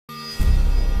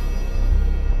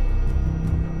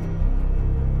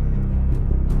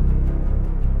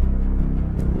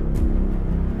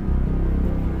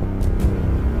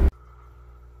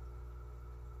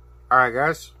Alright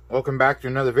guys, welcome back to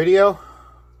another video.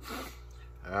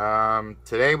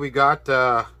 Today we got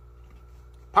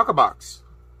Apocabox.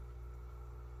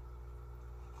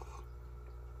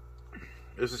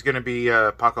 This is going to be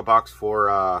Apocabox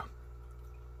for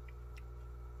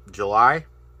July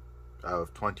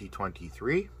of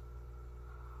 2023.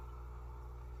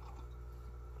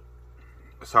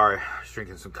 Sorry, I was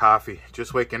drinking some coffee,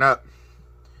 just waking up.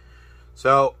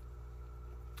 So,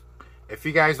 if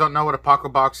you guys don't know what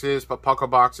Apocabox is,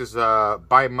 Apocabox is a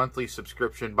bi-monthly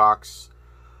subscription box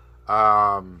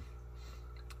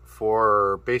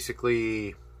for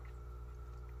basically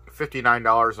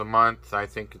 $59 a month. I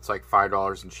think it's like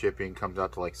 $5 in shipping, comes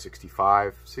out to like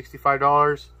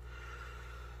 $65.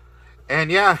 And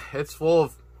yeah, it's full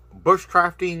of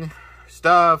bushcrafting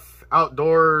stuff,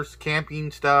 outdoors,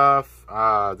 camping stuff.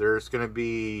 There's going to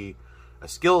be a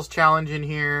skills challenge in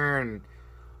here, and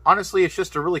honestly, it's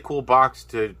just a really cool box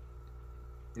to,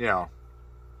 you know,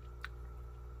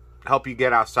 help you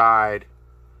get outside,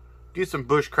 do some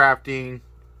bushcrafting,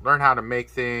 learn how to make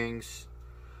things,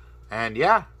 and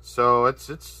yeah. So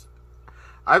it's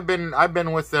I've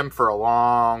been with them for a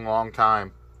long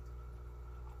time,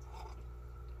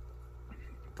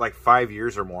 like 5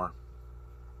 years or more.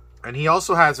 And he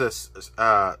also has a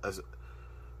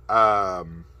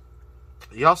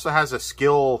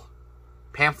skill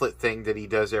pamphlet thing that he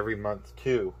does every month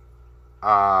too,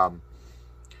 for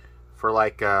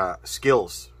like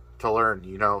skills to learn,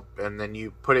 you know, and then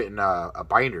you put it in a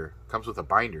binder. It comes with a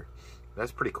binder.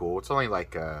 That's pretty cool. It's only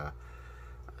like that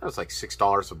was like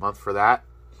 $6 a month for that.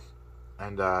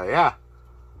 And yeah,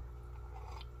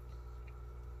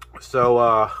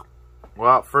 so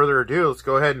without further ado, let's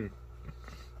go ahead and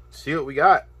see what we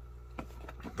got.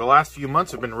 The last few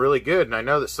months have been really good, and I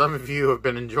know that some of you have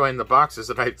been enjoying the boxes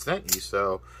that I've sent you,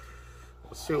 so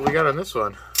let's see what we got on this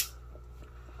one.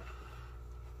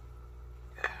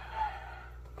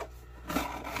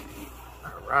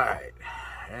 Alright,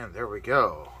 and there we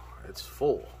go. It's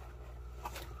full.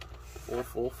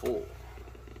 Full.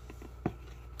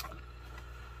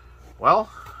 Well,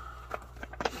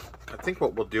 I think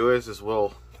what we'll do is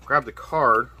we'll grab the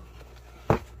card.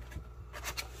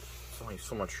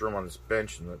 So much room on this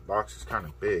bench, and the box is kind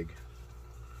of big.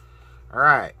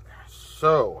 Alright,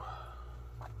 so,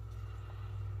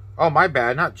 oh, my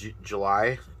bad, not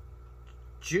July,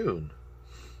 June.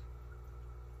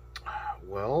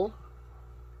 Well,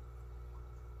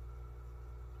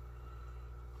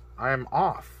 I am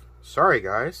off. Sorry,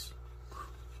 guys.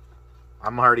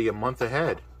 I'm already a month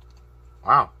ahead.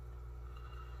 Wow.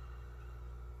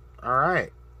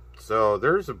 Alright, so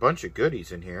there's a bunch of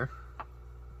goodies in here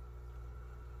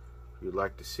you'd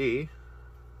like to see.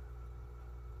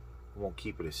 I won't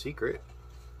keep it a secret.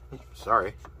 Oops,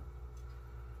 sorry.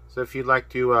 So if you'd like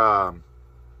to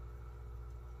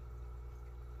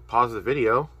pause the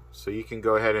video so you can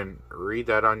go ahead and read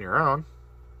that on your own,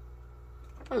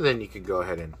 and then you can go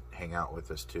ahead and hang out with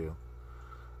us too.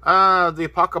 The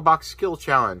Apocabox skill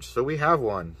challenge. So we have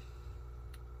one.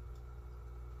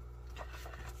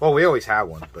 Well, we always have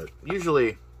one, but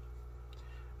usually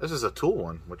this is a tool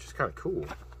one, which is kind of cool.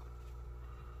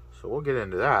 So we'll get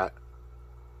into that.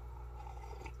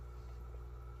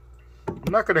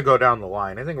 I'm not going to go down the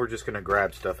line. I think we're just going to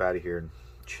grab stuff out of here and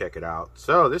check it out.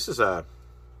 So this is a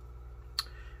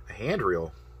hand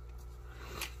reel.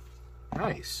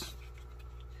 Nice.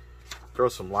 Throw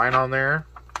some line on there.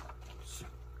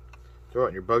 Throw it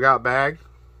in your bug out bag.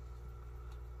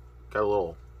 Got a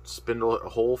little spindle, a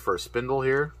hole for a spindle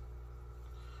here.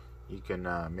 You can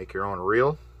make your own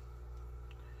reel.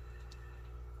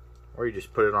 Or you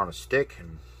just put it on a stick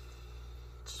and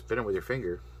spin it with your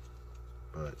finger.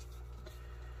 But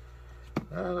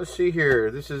let's see here.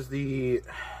 This is the.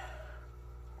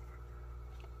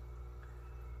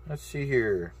 Let's see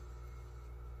here.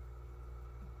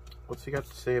 What's he got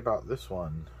to say about this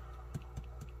one?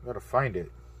 Gotta find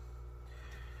it.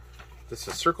 This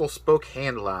is a circle spoke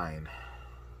hand line.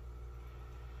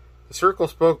 The circle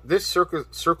spoke. This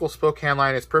circle spoke hand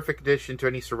line is perfect addition to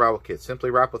any survival kit.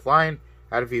 Simply wrap with line.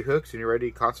 Add a few hooks, and you're ready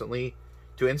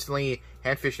to instantly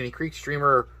hand fish any creek, stream,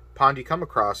 or pond you come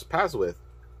across paths with.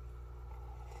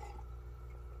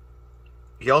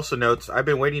 He also notes, I've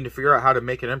been waiting to figure out how to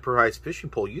make an improvised fishing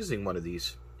pole using one of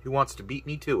these. Who wants to beat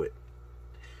me to it?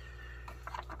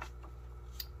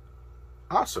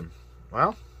 Awesome.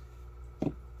 Well,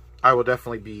 I will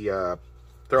definitely be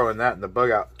throwing that in the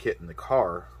bug out kit in the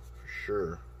car for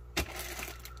sure.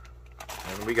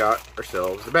 And we got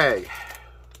ourselves a bag.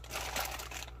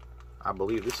 I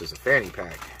believe this is a fanny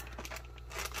pack.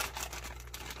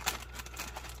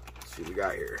 Let's see what we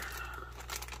got here.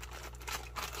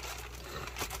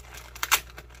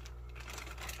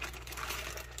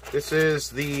 This is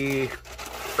the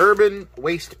Urban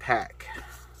Waste Pack.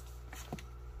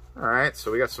 Alright,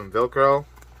 so we got some Velcro,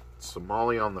 some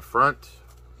Molly on the front,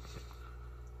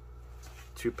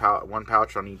 one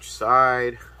pouch on each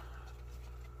side,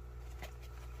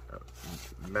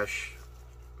 mesh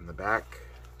in the back.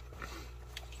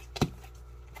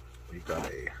 We've got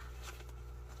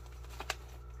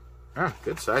a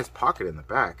good sized pocket in the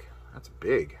back. That's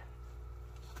big.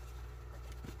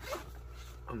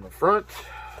 On the front,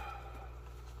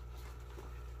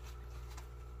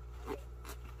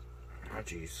 oh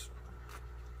geez.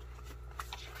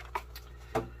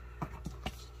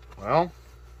 Well,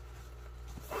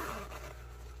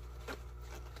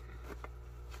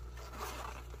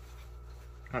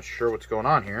 not sure what's going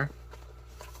on here.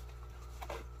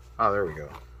 Oh, there we go.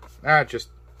 Just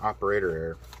operator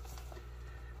error.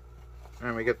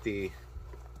 And we get the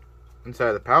inside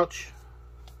of the pouch,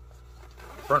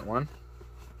 front one.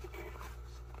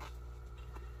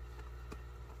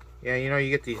 Yeah, you know, you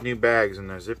get these new bags and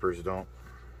the zippers don't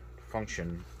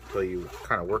function until you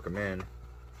kind of work them in.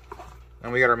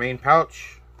 Then we got our main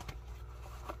pouch.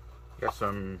 Got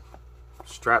some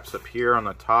straps up here on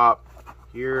the top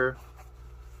here.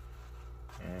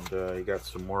 And you got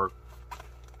some more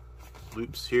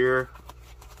loops here.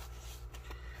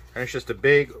 And it's just a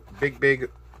big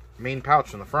main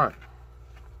pouch in the front.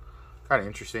 Kind of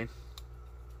interesting.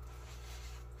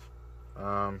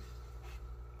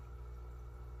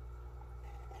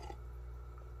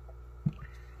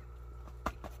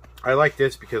 I like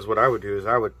this because what I would do is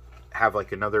I would have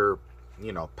like another,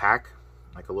 you know, pack,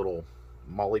 like a little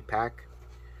Molly pack.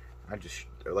 I just,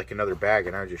 like another bag,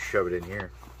 and I would just shove it in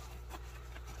here.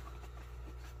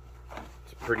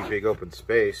 It's a pretty big open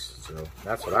space, so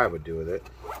that's what I would do with it.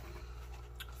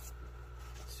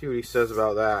 Let's see what he says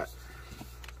about that.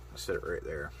 I'll set it right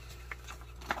there.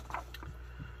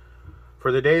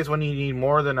 For the days when you need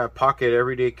more than a pocket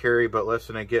everyday carry but less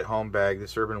than a get-home bag,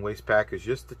 this Urban Waste Pack is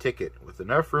just the ticket. With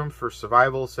enough room for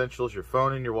survival essentials, your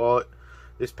phone, and your wallet,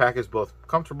 this pack is both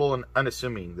comfortable and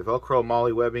unassuming. The Velcro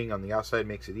Molly webbing on the outside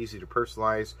makes it easy to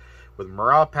personalize with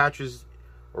morale patches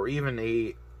or even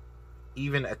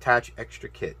attach extra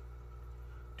kit.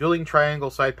 Dueling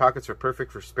triangle side pockets are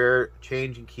perfect for spare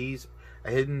change and keys. A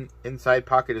hidden inside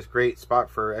pocket is a great spot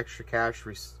for extra cash,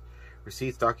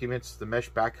 receipts, documents. The mesh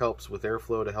back helps with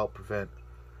airflow to help prevent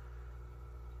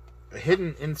a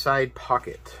hidden inside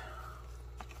pocket.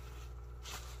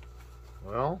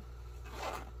 Well,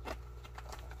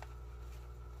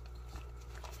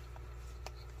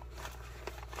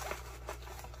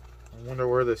 I wonder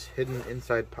where this hidden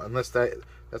inside unless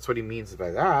that's what he means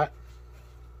by that.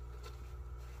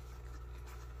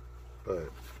 But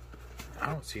I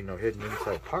don't see no hidden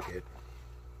inside pocket.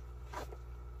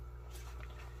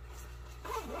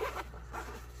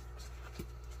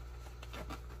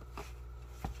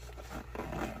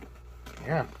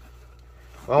 Yeah.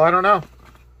 Well, I don't know.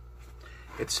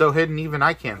 It's so hidden even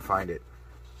I can't find it.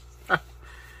 I'll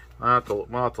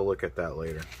have to look at that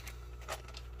later.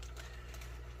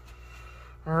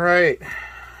 Alright.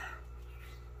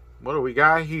 What do we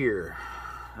got here?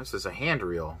 This is a hand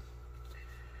reel.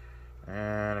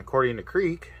 And according to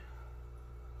Creek,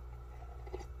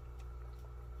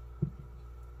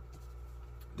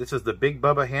 this is the Big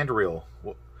Bubba hand reel.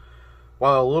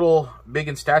 While a little big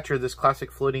in stature, this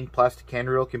classic floating plastic hand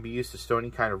reel can be used to stow any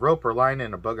kind of rope or line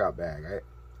in a bug out bag.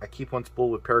 I keep one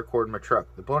spooled with paracord in my truck.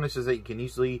 The bonus is that you can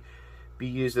easily be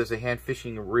used as a hand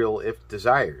fishing reel if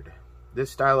desired.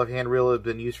 This style of hand reel has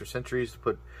been used for centuries to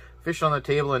put fish on the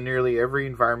table in nearly every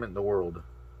environment in the world.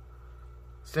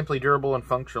 Simply durable and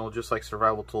functional, just like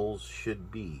survival tools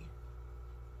should be.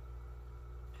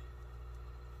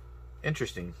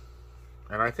 Interesting.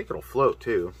 And I think it'll float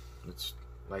too. It's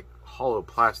like hollow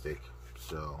plastic,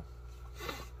 so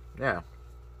yeah.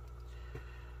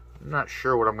 I'm not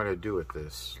sure what I'm going to do with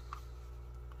this.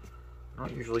 I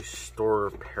don't usually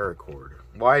store paracord.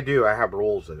 Well, I do. I have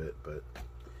rolls of it, but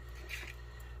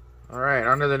alright,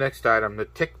 on to the next item. The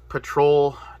Tick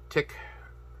Patrol Tick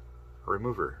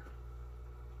Remover.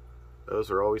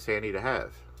 Those are always handy to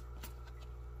have.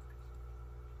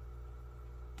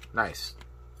 Nice.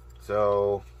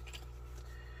 So,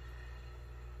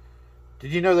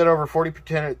 did you know that over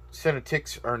 40% of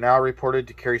ticks are now reported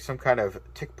to carry some kind of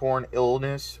tick-borne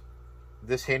illness?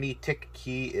 This handy tick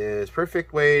key is a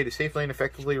perfect way to safely and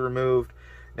effectively remove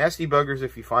nasty buggers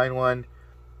if you find one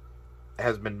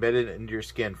has been embedded into your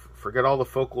skin. Forget all the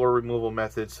folklore removal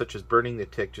methods such as burning the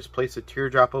tick. Just place a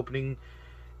teardrop opening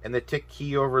and the tick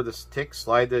key over the tick,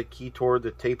 slide the key toward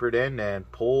the tapered end,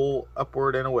 and pull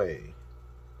upward and away.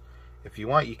 If you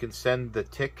want, you can send the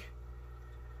tick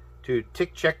to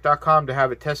tickcheck.com to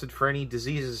have it tested for any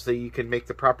diseases so you can make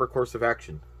the proper course of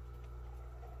action.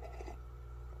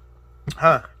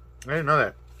 Huh. I didn't know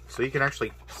that. So you can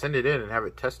actually send it in and have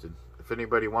it tested. If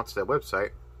anybody wants that website,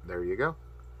 there you go.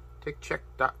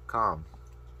 tickcheck.com.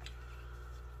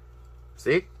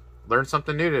 See? Learned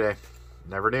something new today.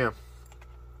 Never knew.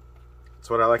 That's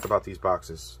what I like about these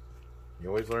boxes.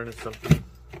 You're always learning something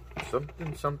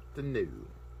new.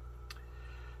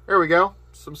 There we go.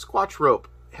 Some Squatch Rope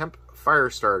hemp fire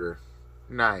starter.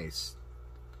 Nice.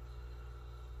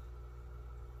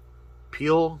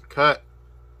 Peel, cut,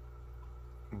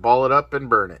 ball it up, and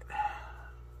burn it.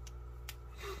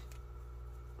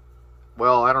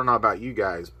 Well, I don't know about you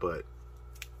guys, but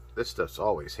this stuff's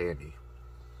always handy.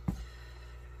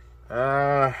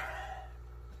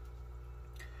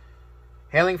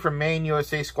 Hailing from Maine,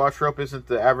 USA, Squatch Rope isn't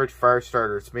the average fire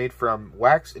starter. It's made from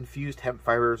wax-infused hemp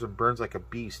fibers and burns like a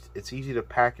beast. It's easy to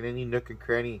pack in any nook and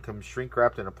cranny and comes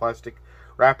shrink-wrapped in a plastic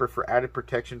wrapper for added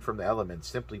protection from the elements.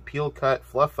 Simply peel, cut,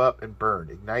 fluff up, and burn.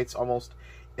 Ignites almost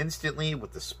instantly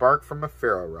with the spark from a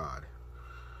ferro rod.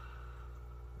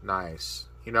 Nice.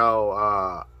 You know,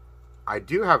 I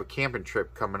do have a camping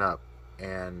trip coming up,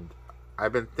 and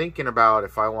I've been thinking about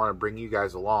if I want to bring you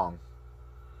guys along.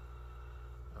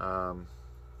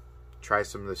 Try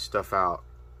some of this stuff out,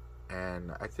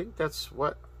 and I think that's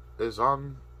what is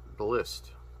on the list.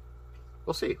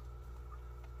 We'll see.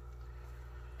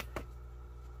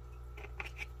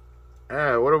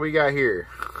 What do we got here?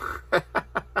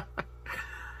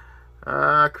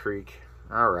 Creek.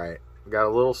 Alright. We got a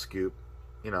little scoop,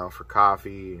 you know, for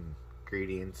coffee and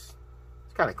ingredients.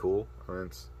 It's kind of cool. I mean,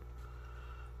 you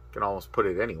can almost put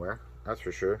it anywhere, that's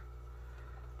for sure.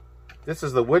 This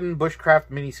is the wooden bushcraft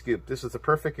mini scoop. This is the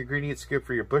perfect ingredient scoop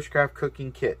for your bushcraft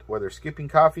cooking kit. Whether scooping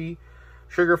coffee,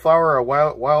 sugar, flour, or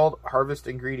wild harvest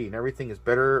ingredient, everything is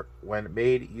better when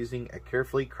made using a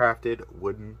carefully crafted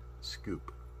wooden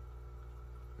scoop.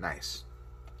 Nice.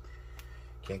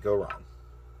 Can't go wrong.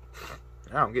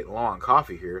 Now I'm getting low on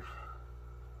coffee here.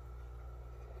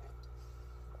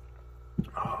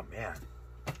 Oh, man.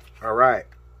 All right.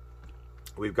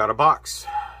 We've got a box.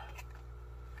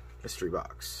 Mystery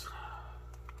box.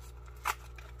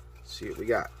 Let's see what we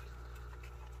got.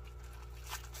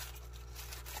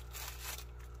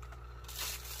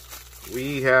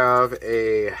 We have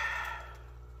a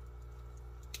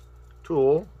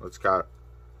tool. It's got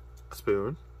a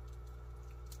spoon.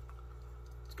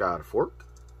 It's got a fork.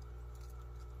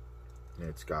 And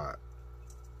it's got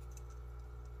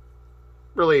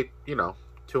really, you know,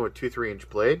 2-3 inch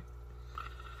blade.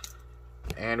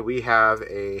 And we have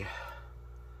a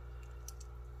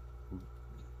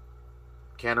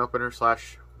can opener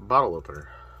 / bottle opener.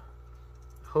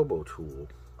 Hobo tool,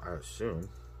 I assume.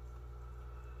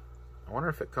 I wonder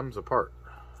if it comes apart.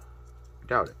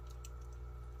 Doubt it.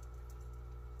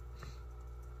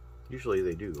 Usually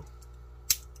they do.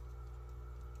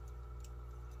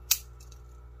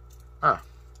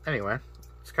 Anyway,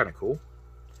 it's kind of cool.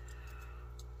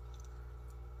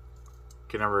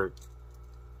 Can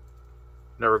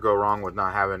never go wrong with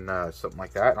not having something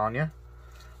like that on you.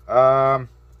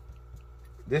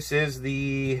 This is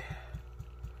the...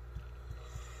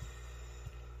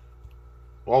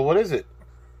 Well, what is it?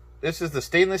 This is the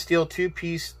stainless steel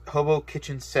 2-piece hobo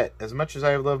kitchen set. As much as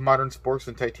I love modern sporks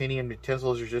and titanium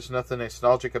utensils, there's just nothing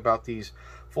nostalgic about these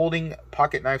folding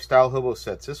pocket knife style hobo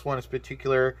sets. This one is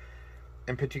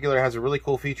in particular has a really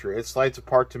cool feature. It slides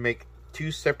apart to make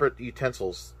 2 separate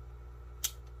utensils.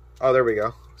 Oh, there we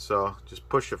go. So just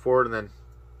push it forward and then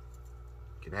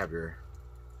you can have your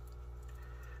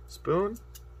spoon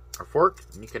or fork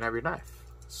and you can have your knife.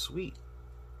 Sweet.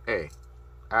 Hey,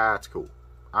 that's cool.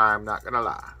 I'm not gonna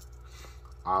lie.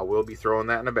 I will be throwing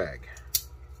that in a bag.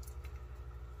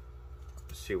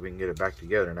 Let's see if we can get it back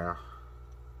together now.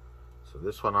 So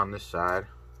this one on this side,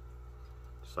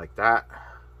 just like that.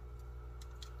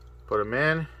 Put them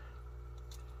in.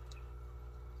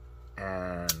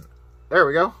 And there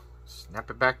we go. Snap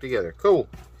it back together. Cool.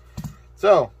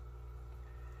 So,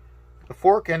 the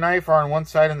fork and knife are on one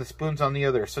side and the spoon's on the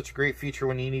other. Such a great feature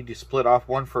when you need to split off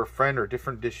one for a friend or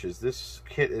different dishes. This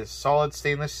kit is solid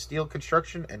stainless steel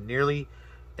construction and nearly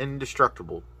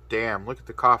indestructible. Damn, look at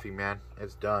the coffee, man.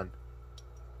 It's done.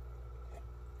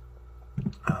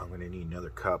 Oh, I'm going to need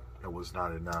another cup. It was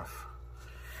not enough.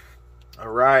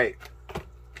 Alright.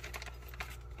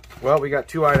 Well, we got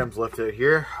 2 items left out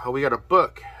here. Oh, we got a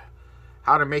book.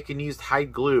 How to Make and Use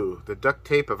Hide Glue. The Duct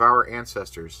Tape of Our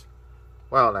Ancestors.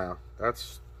 Well, now,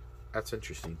 that's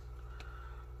interesting.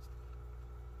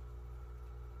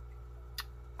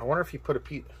 I wonder if you put a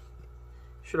piece...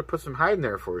 Should have put some hide in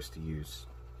there for us to use.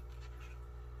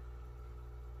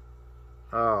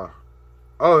 Oh,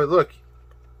 look.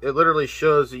 It literally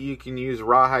shows that you can use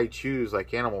rawhide chews,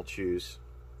 like animal chews,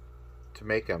 to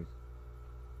make them.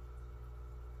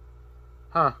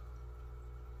 Huh.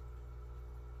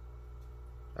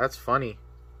 That's funny.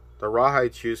 The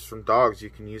rawhide chews from dogs, you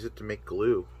can use it to make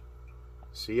glue.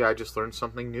 See, I just learned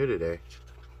something new today.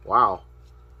 Wow.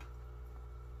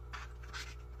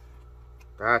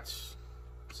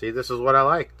 See, this is what I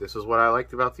like. This is what I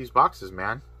liked about these boxes,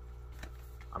 man.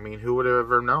 I mean, who would have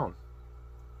ever known?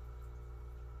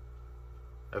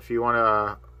 If you want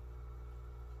to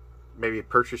maybe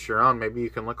purchase your own, maybe you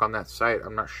can look on that site.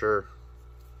 I'm not sure.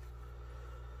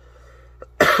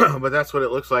 But that's what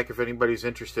it looks like if anybody's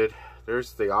interested.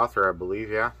 There's the author, I believe.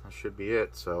 Yeah, that should be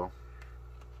it. So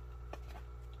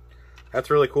that's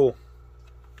really cool.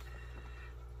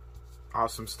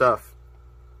 Awesome stuff.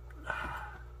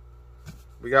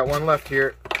 We got one left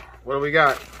here. What do we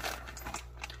got?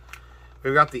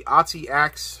 We've got the Otzi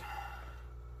axe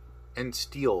and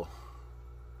steel.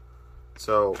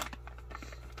 So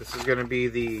this is going to be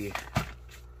the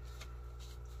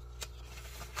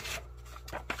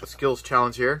skills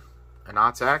challenge here. An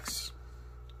Otzi axe.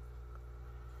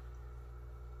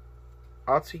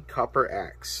 Otzi copper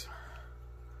axe.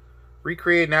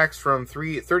 Recreate an axe from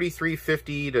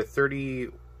 3350 to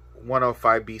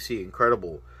 3105 BC.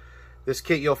 Incredible. This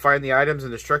kit, you'll find the items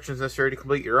and instructions necessary to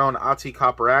complete your own Otzi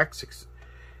copper axe,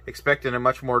 expect in a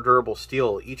much more durable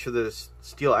steel. Each of the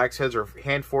steel axe heads are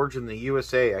hand forged in the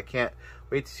USA. I can't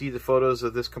wait to see the photos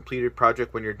of this completed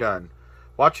project when you're done.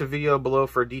 Watch the video below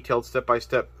for a detailed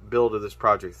step-by-step build of this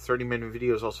project. The 30-minute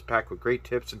video is also packed with great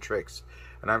tips and tricks,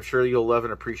 and I'm sure you'll love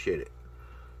and appreciate it.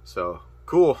 So,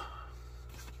 cool.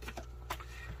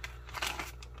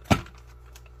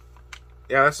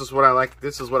 Yeah, this is what I like.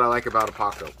 This is what I like about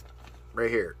Apocabox. Right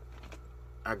here.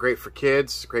 Great for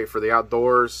kids, great for the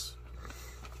outdoors.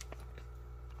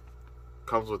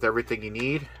 Comes with everything you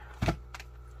need.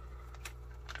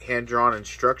 Hand-drawn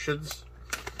instructions.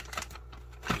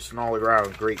 Just an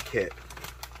all-around great kit.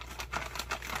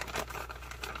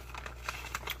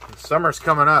 And summer's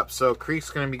coming up, so Creek's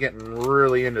going to be getting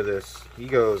really into this. He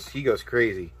goes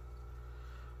crazy.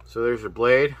 So there's your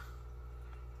blade.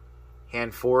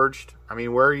 Hand-forged. I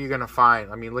mean, where are you going to find...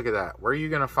 I mean, look at that. Where are you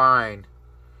going to find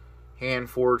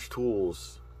hand-forged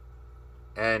tools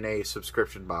and a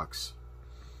subscription box?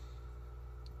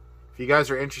 If you guys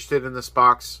are interested in this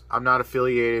box, I'm not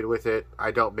affiliated with it.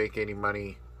 I don't make any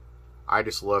money. I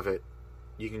just love it.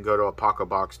 You can go to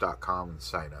apocabox.com and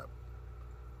sign up.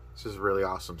 This is really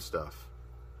awesome stuff.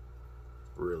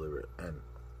 Really. And,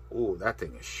 ooh, that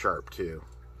thing is sharp, too.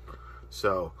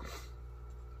 So...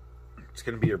 it's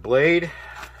going to be your blade.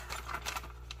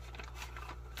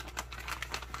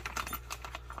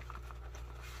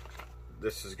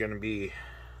 This is going to be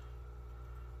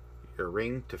your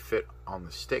ring to fit on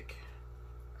the stick.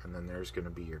 And then there's going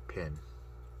to be your pin.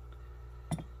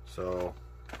 So,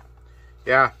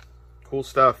 yeah. Cool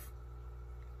stuff.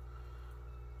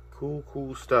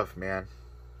 Cool stuff, man.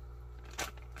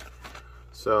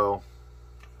 So...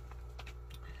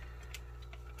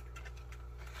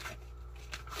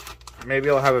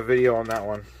 maybe I'll have a video on that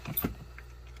one.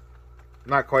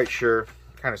 Not quite sure.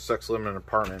 Kind of sucks living in an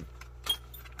apartment.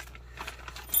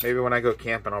 Maybe when I go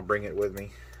camping, I'll bring it with me.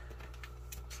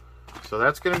 So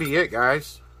that's going to be it,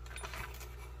 guys.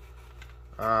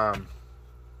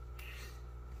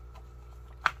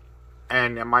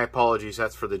 And my apologies,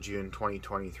 that's for the June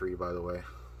 2023, by the way.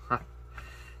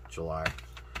 July.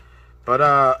 But,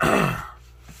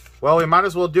 well, we might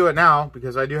as well do it now,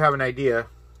 because I do have an idea.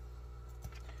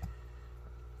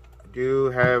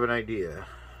 You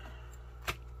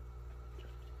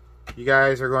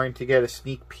guys are going to get a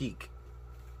sneak peek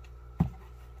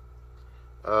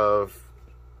of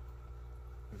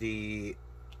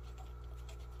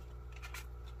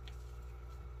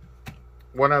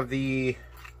one of the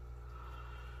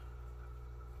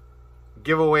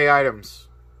giveaway items.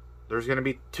 There's going to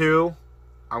be 2.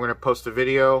 I'm going to post a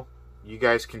video. You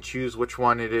guys can choose which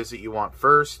one it is that you want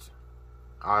first.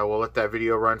 I will let that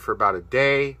video run for about a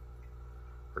day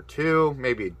or 2,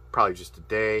 maybe probably just a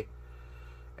day,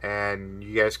 and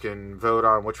you guys can vote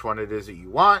on which one it is that you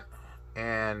want,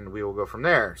 and we will go from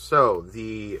there. So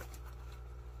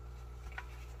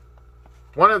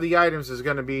one of the items is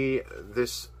going to be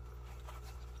this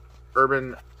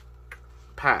urban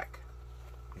pack.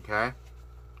 Okay,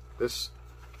 this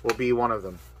will be one of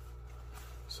them.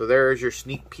 So there is your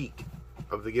sneak peek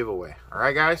of the giveaway. All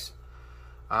right, guys.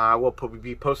 We'll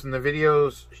be posting the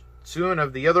videos soon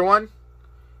of the other one.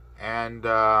 And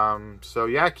so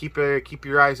yeah, keep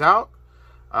your eyes out.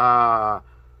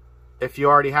 If you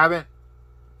already haven't,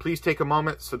 please take a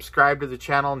moment, subscribe to the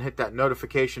channel, and hit that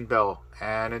notification bell.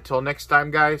 And until next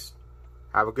time, guys,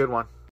 have a good one.